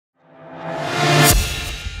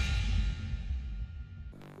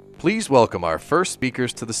Please welcome our first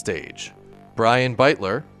speakers to the stage. Brian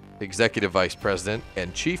Beitler, Executive Vice President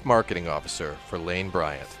and Chief Marketing Officer for Lane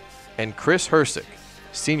Bryant, and Chris Hercik,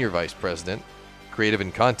 Senior Vice President, Creative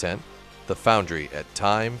and Content, the Foundry at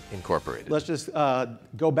Time Incorporated. Let's just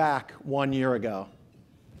go back 1 year ago.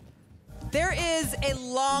 There is a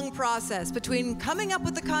long process between coming up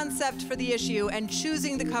with the concept for the issue and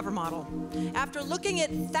choosing the cover model. After looking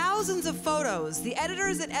at thousands of photos, the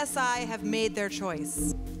editors at SI have made their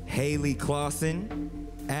choice. Haley Clausen,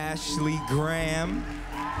 Ashley Graham,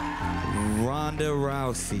 Ronda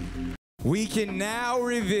Rousey. We can now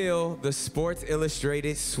reveal the Sports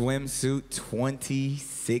Illustrated Swimsuit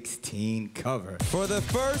 2016 cover. For the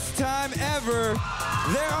first time ever,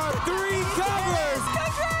 there are 3 covers!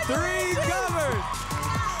 3 covers!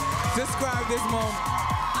 Describe this moment.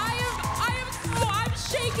 I'm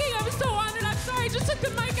shaking, I'm so honored, I'm sorry, I just took the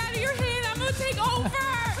mic out of your hand, I'm gonna take over!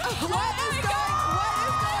 What is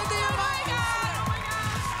going through your mind?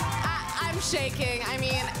 I'm shaking. I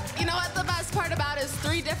mean, you know what the best part about is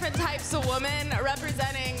 3 different types of women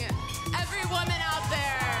representing every woman out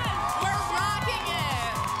there. We're rocking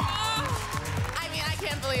it. I mean, I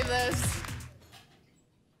can't believe this.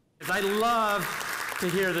 I love to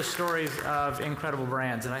hear the stories of incredible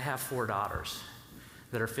brands, and I have 4 daughters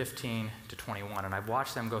that are 15 to 21, and I've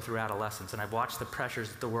watched them go through adolescence, and I've watched the pressures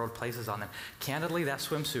that the world places on them. Candidly, that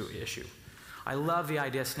swimsuit issue. I love the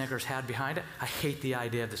idea Snickers had behind it. I hate the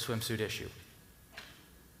idea of the swimsuit issue.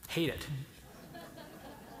 Hate it.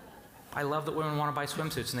 I love that women want to buy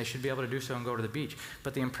swimsuits, and they should be able to do so and go to the beach.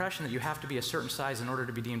 But the impression that you have to be a certain size in order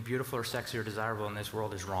to be deemed beautiful or sexy or desirable in this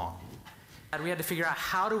world is wrong. And we had to figure out,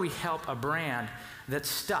 how do we help a brand that's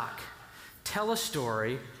stuck tell a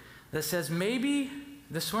story that says maybe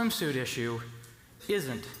the swimsuit issue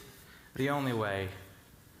isn't the only way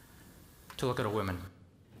to look at a woman.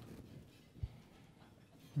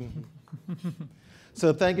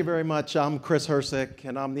 So thank you very much. I'm Chris Hercik,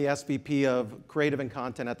 and I'm the SVP of Creative and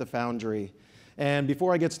Content at the Foundry. And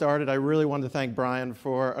before I get started, I really wanted to thank Brian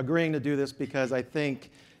for agreeing to do this, because I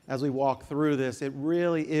think as we walk through this, it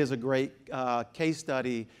really is a great case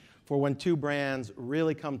study for when 2 brands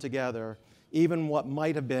really come together, even what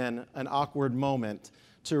might have been an awkward moment,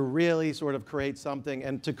 to really sort of create something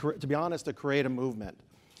and to be honest, to create a movement.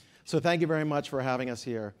 So thank you very much for having us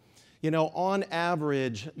here. You know, on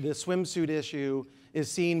average, the swimsuit issue is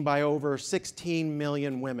seen by over 16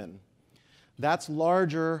 million women. That's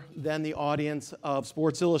larger than the audience of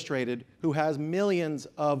Sports Illustrated, who has millions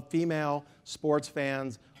of female sports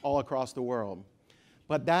fans all across the world.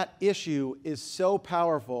 But that issue is so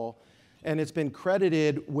powerful, and it's been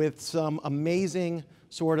credited with some amazing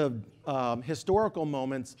sort of historical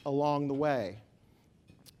moments along the way.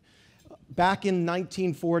 Back in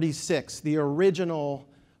 1946, the original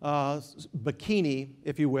bikini,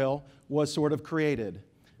 if you will, was sort of created.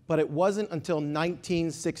 But it wasn't until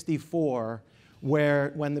 1964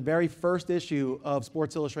 when the very first issue of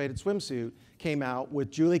Sports Illustrated Swimsuit came out with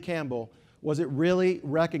Julie Campbell, was it really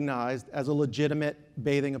recognized as a legitimate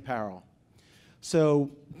bathing apparel. So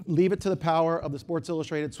leave it to the power of the Sports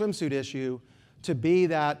Illustrated Swimsuit issue to be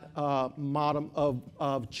that model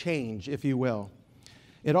of change, if you will.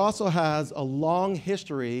 It also has a long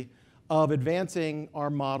history of advancing our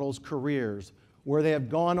models' careers, where they have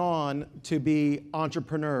gone on to be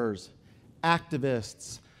entrepreneurs,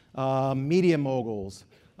 activists, media moguls.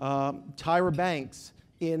 Tyra Banks,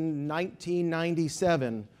 in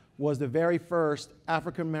 1997, was the very first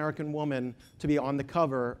African-American woman to be on the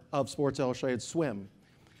cover of Sports Illustrated Swim.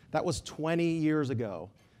 That was 20 years ago.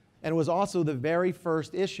 And it was also the very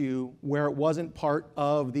first issue where it wasn't part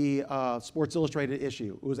of the Sports Illustrated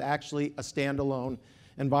issue. It was actually a standalone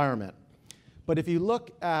environment. But if you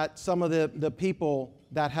look at some of the people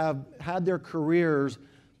that have had their careers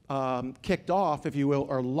kicked off, if you will,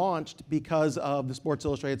 or launched because of the Sports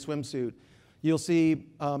Illustrated Swimsuit, you'll see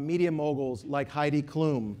media moguls like Heidi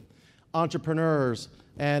Klum, entrepreneurs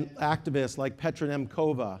and activists like Petra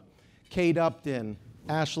Nemkova, Kate Upton,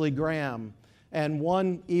 Ashley Graham, and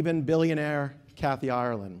one even billionaire, Kathy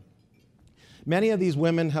Ireland. Many of these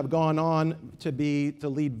women have gone on to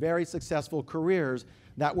lead very successful careers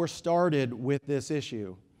that were started with this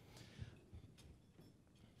issue.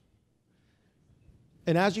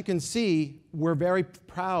 And as you can see, we're very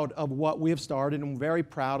proud of what we have started, and we're very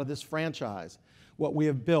proud of this franchise, what we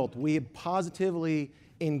have built. We have positively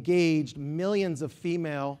engaged millions of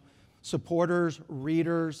female supporters,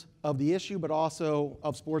 readers of the issue, but also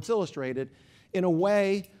of Sports Illustrated, in a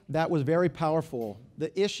way that was very powerful.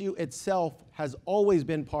 The issue itself has always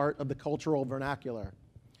been part of the cultural vernacular.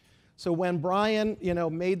 So when Brian,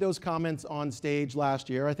 made those comments on stage last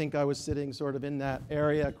year, I think I was sitting sort of in that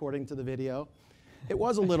area according to the video, it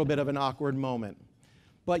was a little bit of an awkward moment.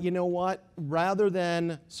 But you know what? Rather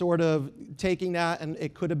than sort of taking that, and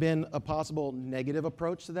it could have been a possible negative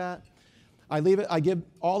approach to that, I give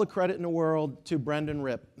all the credit in the world to Brendan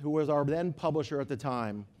Ripp, who was our then publisher at the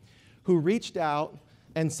time, who reached out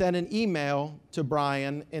and sent an email to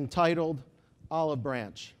Brian entitled Olive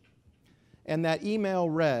Branch. And that email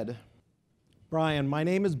read, "Brian, my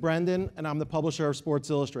name is Brendan, and I'm the publisher of Sports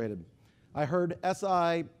Illustrated. I heard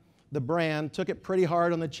SI, the brand, took it pretty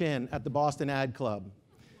hard on the chin at the Boston Ad Club.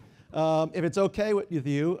 If it's okay with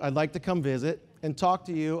you, I'd like to come visit and talk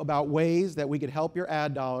to you about ways that we could help your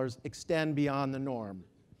ad dollars extend beyond the norm."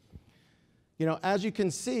 As you can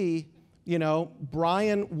see,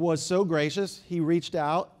 Brian was so gracious, he reached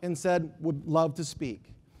out and said, would love to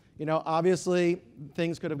speak. Obviously,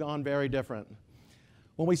 things could have gone very different.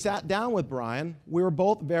 When we sat down with Brian, we were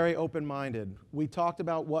both very open-minded. We talked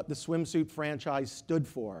about what the swimsuit franchise stood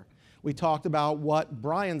for. We talked about what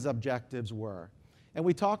Brian's objectives were. And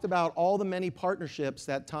we talked about all the many partnerships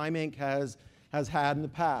that Time Inc. has had in the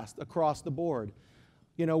past across the board.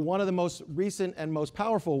 One of the most recent and most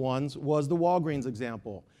powerful ones was the Walgreens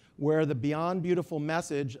example, where the Beyond Beautiful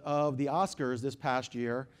message of the Oscars this past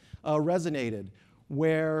year resonated,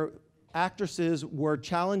 where actresses were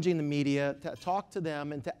challenging the media to talk to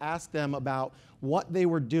them and to ask them about what they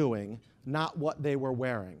were doing, not what they were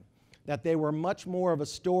wearing. That they were much more of a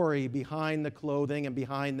story behind the clothing and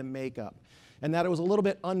behind the makeup. And that it was a little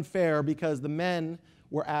bit unfair because the men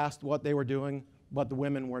were asked what they were doing, but the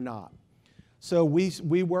women were not. So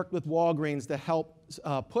we worked with Walgreens to help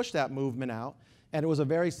push that movement out, and it was a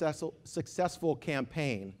very successful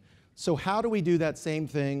campaign. So how do we do that same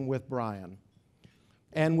thing with Brian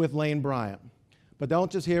and with Lane Bryant? But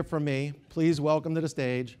don't just hear from me. Please welcome to the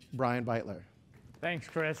stage, Brian Beitler. Thanks,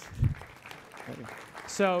 Chris.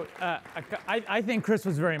 So I think Chris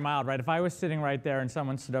was very mild, right? If I was sitting right there and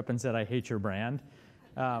someone stood up and said, "I hate your brand,"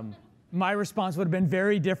 my response would have been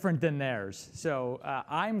very different than theirs. So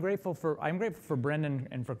I'm grateful for Brendan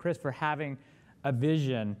and for Chris for having a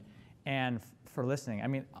vision and for listening. I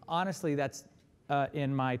mean, honestly, that's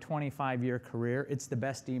in my 25-year career, it's the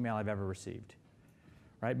best email I've ever received,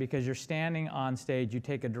 right? Because you're standing on stage, you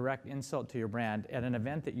take a direct insult to your brand at an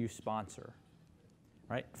event that you sponsor,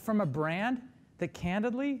 right? From a brand that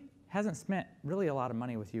candidly hasn't spent really a lot of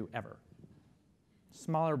money with you ever.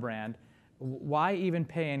 Smaller brand, why even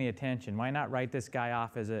pay any attention? Why not write this guy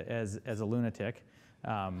off as a lunatic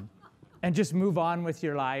and just move on with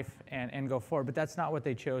your life and go forward? But that's not what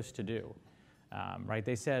they chose to do, right?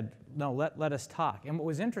 They said, no, let us talk. And what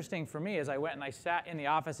was interesting for me is I went and I sat in the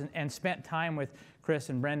office and spent time with Chris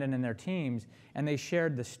and Brendan and their teams, and they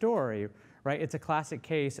shared the story, right? It's a classic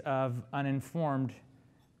case of uninformed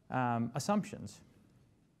assumptions,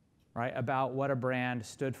 right, about what a brand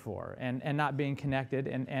stood for, and not being connected,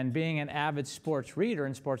 and being an avid sports reader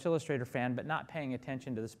and Sports Illustrated fan, but not paying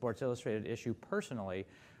attention to the Sports Illustrated issue personally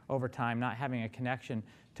over time, not having a connection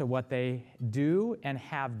to what they do and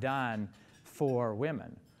have done for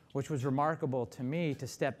women, which was remarkable to me to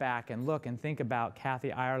step back and look and think about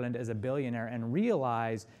Kathy Ireland as a billionaire and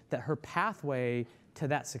realize that her pathway to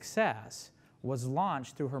that success was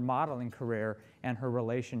launched through her modeling career and her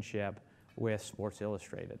relationship with Sports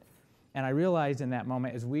Illustrated. And I realized in that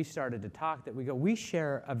moment as we started to talk that we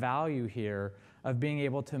share a value here of being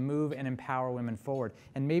able to move and empower women forward.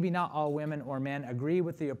 And maybe not all women or men agree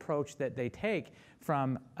with the approach that they take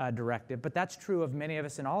from a directive, but that's true of many of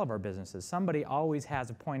us in all of our businesses. Somebody always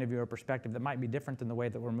has a point of view or perspective that might be different than the way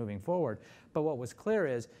that we're moving forward. But what was clear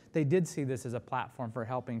is they did see this as a platform for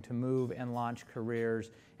helping to move and launch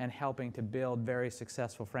careers and helping to build very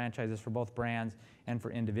successful franchises for both brands and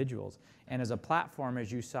for individuals. And as a platform,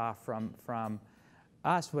 as you saw from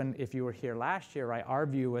us, if you were here last year, right, our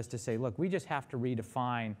view was to say, look, we just have to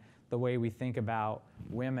redefine the way we think about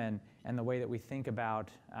women and the way that we think about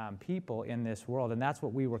people in this world. And that's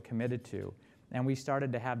what we were committed to. And we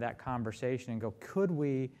started to have that conversation and go, could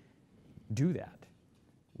we do that?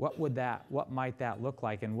 What might that look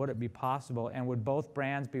like? And would it be possible? And would both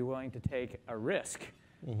brands be willing to take a risk?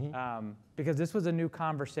 Mm-hmm. Because this was a new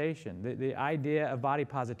conversation. The idea of body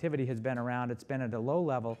positivity has been around. It's been at a low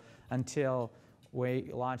level until we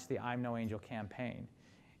launched the I'm No Angel campaign.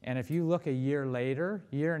 And if you look a year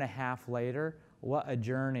and a half later, what a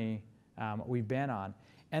journey we've been on.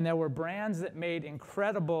 And there were brands that made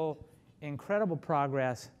incredible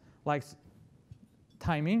progress, like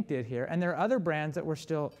Time Inc. did here. And there are other brands that were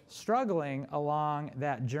still struggling along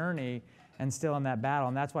that journey. and still in that battle,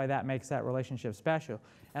 and that's why that makes that relationship special.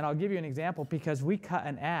 And I'll give you an example, because we cut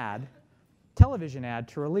an ad, television ad,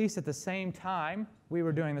 to release at the same time we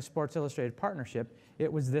were doing the Sports Illustrated partnership.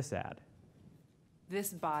 It was this ad.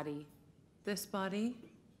 This body. This body.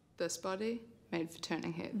 This body, made for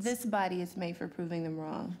turning heads. This body is made for proving them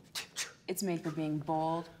wrong. It's made for being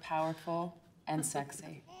bold, powerful, and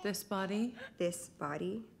sexy. This body. This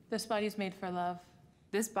body. This body is made for love.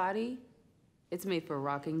 This body, it's made for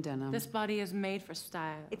rocking denim. This body is made for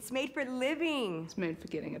style. It's made for living. It's made for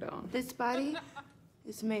getting it on. This body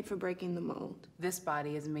is made for breaking the mold. This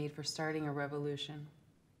body is made for starting a revolution.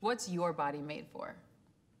 What's your body made for?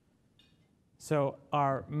 So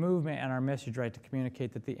our movement and our message, right, to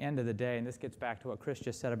communicate that at the end of the day, and this gets back to what Chris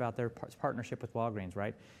just said about their partnership with Walgreens,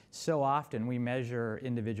 right? So often we measure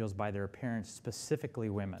individuals by their appearance, specifically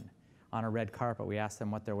women. On a red carpet, we ask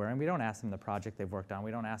them what they're wearing. We don't ask them the project they've worked on.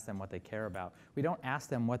 We don't ask them what they care about. We don't ask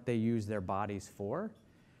them what they use their bodies for,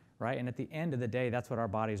 right? And at the end of the day, that's what our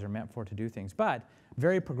bodies are meant for, to do things. But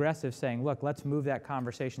very progressive, saying, look, let's move that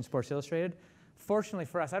conversation, Sports Illustrated. Fortunately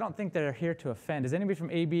for us, I don't think they're here to offend. Is anybody from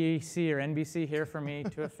ABC or NBC here for me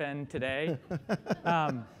to offend today?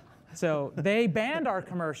 So they banned our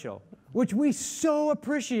commercial, which we so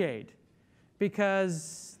appreciate,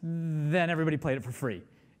 because then everybody played it for free.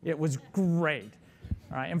 It was great.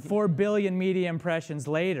 All right, and 4 billion media impressions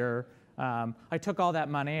later, I took all that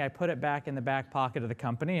money, I put it back in the back pocket of the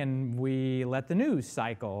company, and we let the news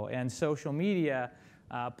cycle and social media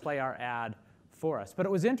play our ad for us. But it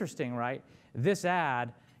was interesting, right? This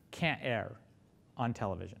ad can't air on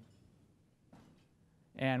television.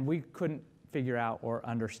 And we couldn't figure out or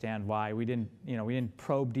understand why. We didn't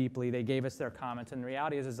probe deeply. They gave us their comments, and the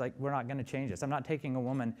reality is like, we're not going to change this. I'm not taking a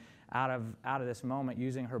woman out of this moment,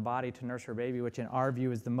 using her body to nurse her baby, which in our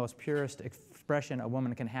view is the most purest expression a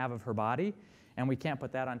woman can have of her body. And we can't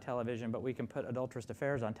put that on television, but we can put adulterous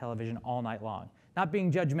affairs on television all night long. Not being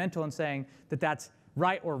judgmental and saying that that's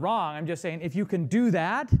right or wrong. I'm just saying, if you can do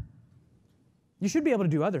that, you should be able to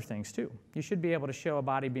do other things too. You should be able to show a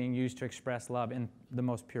body being used to express love in the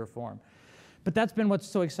most pure form. But that's been what's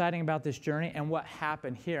so exciting about this journey and what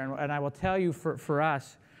happened here. And I will tell you, for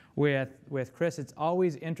us with Chris, it's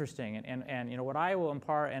always interesting. And you know, what I will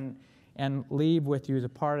impart and leave with you as a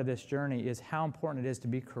part of this journey is how important it is to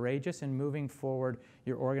be courageous in moving forward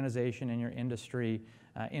your organization and your industry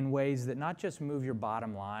in ways that not just move your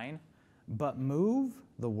bottom line, but move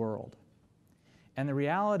the world. And the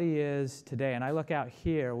reality is today, and I look out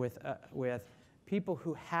here with people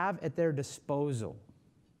who have at their disposal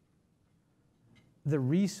the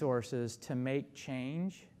resources to make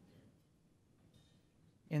change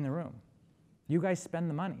in the room. You guys spend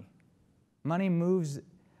the money. Money moves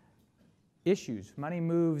issues. Money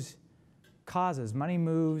moves causes. Money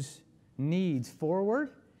moves needs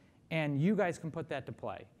forward, and you guys can put that to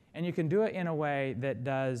play. And you can do it in a way that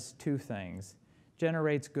does two things: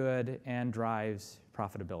 generates good and drives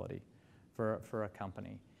profitability for a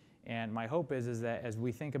company. And my hope is that as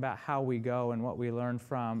we think about how we go and what we learn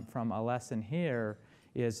from a lesson here,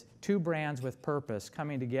 is two brands with purpose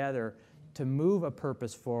coming together to move a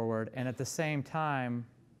purpose forward, and at the same time,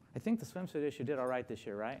 I think the swimsuit issue did all right this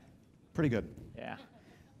year, right? Pretty good. Yeah.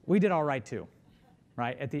 We did all right too,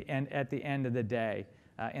 right? At the end of the day.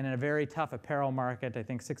 In a very tough apparel market, I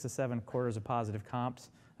think 6 to 7 quarters of positive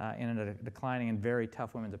comps, in a declining and very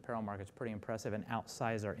tough women's apparel market. It's pretty impressive and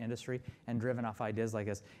outsized our industry and driven off ideas like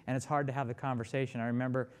this. And it's hard to have the conversation. I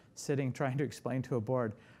remember sitting trying to explain to a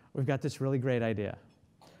board, we've got this really great idea.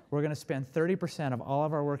 We're going to spend 30% of all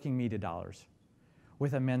of our working media dollars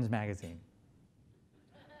with a men's magazine.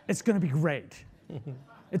 It's going to be great.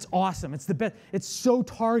 It's awesome. It's the best. It's so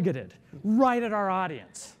targeted right at our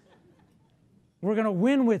audience. We're going to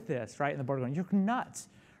win with this, right? And the board going, you're nuts,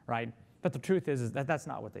 right? But the truth is that that's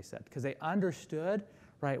not what they said, because they understood,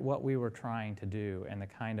 right, what we were trying to do and the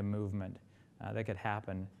kind of movement that could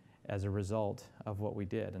happen as a result of what we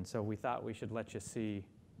did. And so we thought we should let you see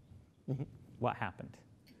what happened.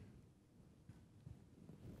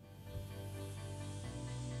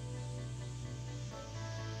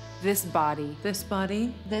 This body. This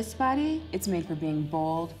body. This body. It's made for being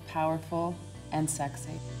bold, powerful, and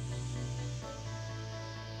sexy.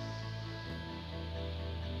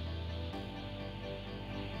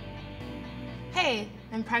 Hey,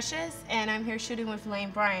 I'm Precious, and I'm here shooting with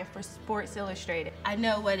Bryant for Sports Illustrated. I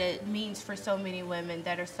know what it means for so many women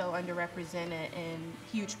that are so underrepresented in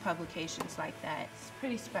huge publications like that. It's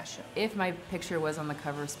pretty special. If my picture was on the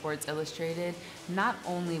cover of Sports Illustrated, not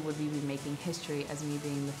only would we be making history as me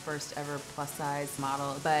being the first ever plus-size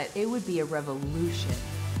model, but it would be a revolution.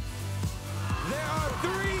 There are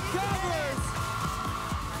 3 covers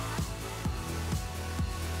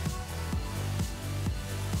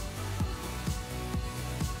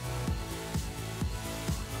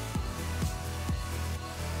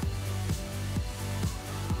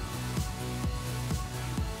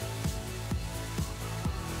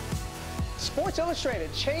Sports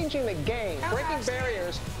Illustrated, changing the game, breaking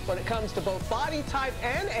barriers when it comes to both body type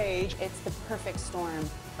and age. It's the perfect storm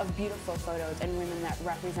of beautiful photos and women that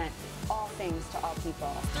represent all things to all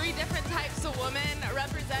people. 3 different types of women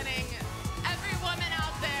representing every woman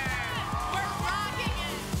out there. We're rocking it.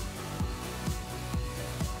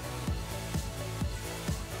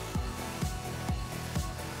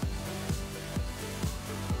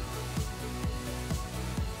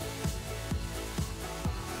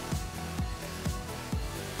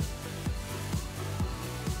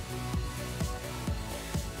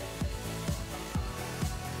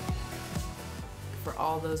 For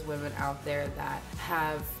all those women out there that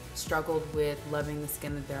have struggled with loving the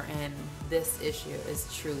skin that they're in, this issue is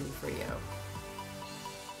truly for you.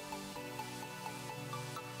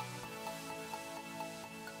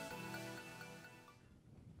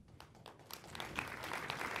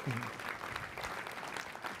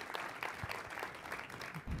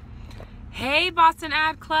 Hey Boston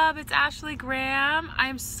Ad Club, it's Ashley Graham.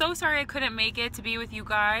 I'm so sorry I couldn't make it to be with you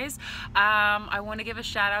guys. I want to give a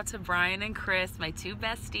shout out to Bryant and Chris, my 2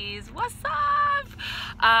 besties. What's up?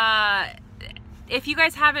 If you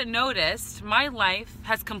guys haven't noticed, my life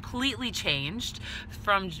has completely changed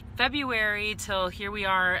from February till here we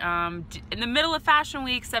are in the middle of Fashion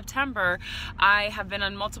Week, September. I have been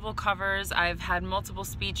on multiple covers. I've had multiple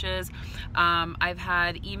speeches. I've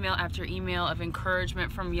had email after email of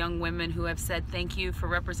encouragement from young women who have said thank you for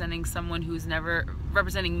representing someone who's never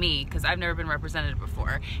representing me, because I've never been represented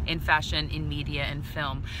before in fashion, in media, and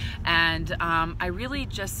film. And I really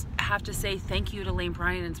just have to say thank you to Lane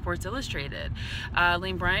Bryant and Sports Illustrated.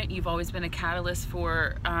 Lane Bryant, you've always been a catalyst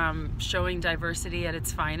for showing diversity at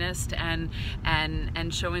its finest, and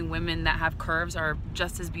showing women that have curves are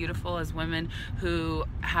just as beautiful as women who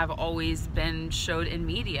have always been showed in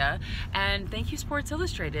media. And thank you, Sports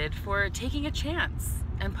Illustrated, for taking a chance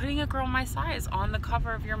and putting a girl my size on the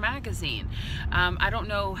cover of your magazine. I don't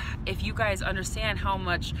know if you guys understand how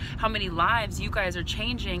many lives you guys are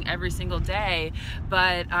changing every single day,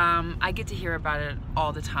 but I get to hear about it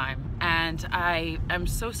all the time. And I am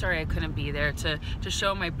so sorry I couldn't be there to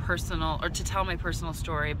show my personal, or to tell my personal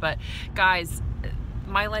story. But guys,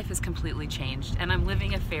 my life has completely changed, and I'm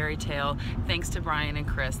living a fairy tale thanks to Bryant and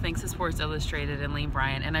Chris, thanks to Sports Illustrated and Lane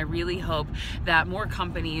Bryant. And I really hope that more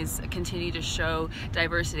companies continue to show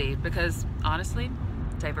diversity, because honestly,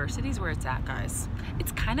 diversity is where it's at, guys.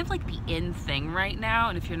 It's kind of like the in thing right now,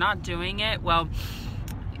 and if you're not doing it, well,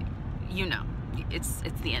 you know, it's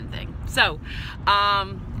the in thing. So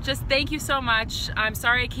just thank you so much. I'm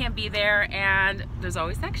sorry I can't be there, and there's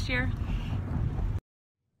always next year.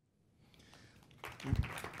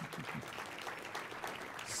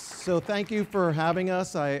 So thank you for having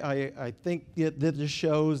us. I think this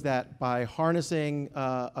shows that by harnessing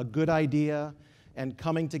a good idea and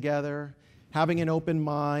coming together, having an open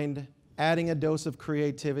mind, adding a dose of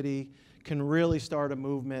creativity, can really start a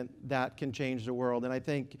movement that can change the world. And I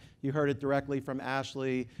think you heard it directly from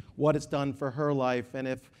Ashley, what it's done for her life. And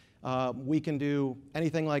if we can do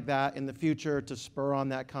anything like that in the future to spur on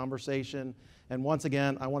that conversation. And once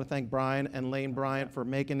again, I want to thank Brian and Lane Bryant for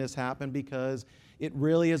making this happen, because it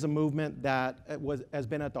really is a movement that has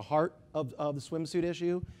been at the heart of the swimsuit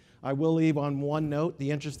issue. I will leave on one note. The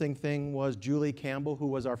interesting thing was Julie Campbell, who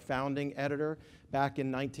was our founding editor back in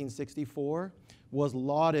 1964, was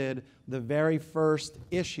lauded the very first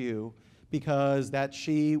issue because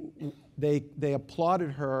they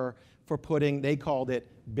applauded her for putting, they called it,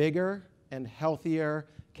 bigger and healthier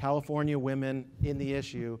California women in the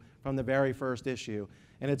issue from the very first issue.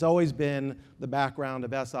 And it's always been the background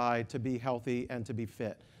of SI to be healthy and to be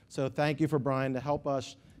fit. So thank you for Brian to help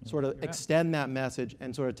us sort of extend that message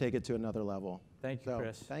and sort of take it to another level. Thank you,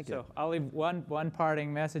 Chris. Thank you. So I'll leave one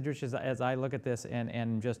parting message, which is, as I look at this,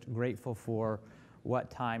 and just grateful for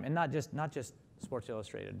what time, and not just Sports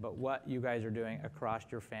Illustrated, but what you guys are doing across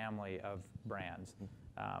your family of brands.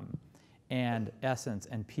 And Essence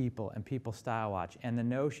and People Style Watch, and the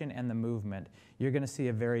notion and the movement, you're going to see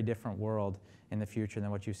a very different world in the future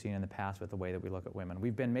than what you've seen in the past with the way that we look at women.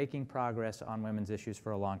 We've been making progress on women's issues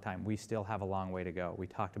for a long time. We still have a long way to go. We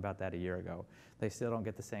talked about that a year ago. They still don't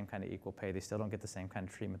get the same kind of equal pay. They still don't get the same kind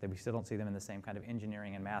of treatment. We still don't see them in the same kind of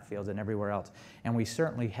engineering and math fields and everywhere else. And we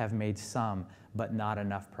certainly have made some, but not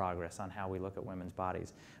enough progress on how we look at women's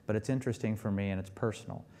bodies. But it's interesting for me, and it's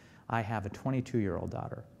personal. I have a 22-year-old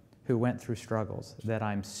daughter who went through struggles that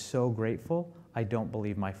I'm so grateful I don't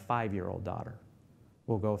believe my 5-year-old daughter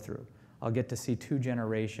will go through. I'll get to see 2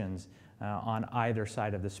 generations on either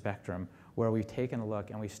side of the spectrum where we've taken a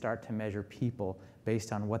look and we start to measure people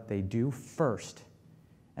based on what they do first,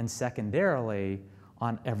 and secondarily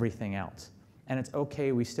on everything else. And it's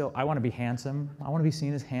okay, I want to be handsome. I want to be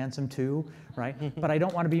seen as handsome too, right? But I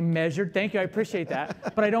don't want to be measured. Thank you, I appreciate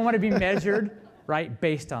that. But I don't want to be measured, right,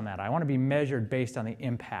 based on that. I want to be measured based on the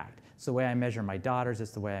impact. It's the way I measure my daughters.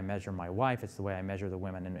 It's the way I measure my wife. It's the way I measure the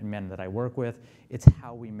women and men that I work with. It's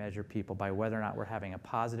how we measure people, by whether or not we're having a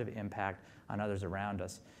positive impact on others around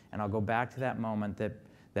us. And I'll go back to that moment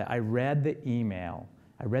that I read the email.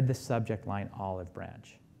 I read the subject line, olive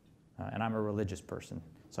branch. And I'm a religious person,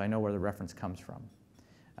 so I know where the reference comes from.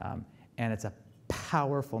 And it's a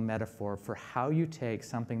powerful metaphor for how you take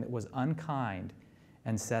something that was unkind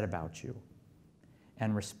and said about you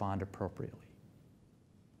and respond appropriately.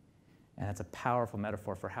 And it's a powerful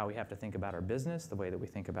metaphor for how we have to think about our business, the way that we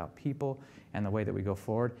think about people, and the way that we go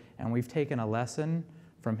forward. And we've taken a lesson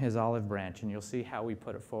from his olive branch, and you'll see how we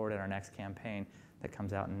put it forward in our next campaign that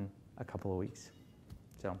comes out in a couple of weeks.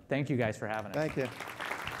 So thank you guys for having us. Thank you.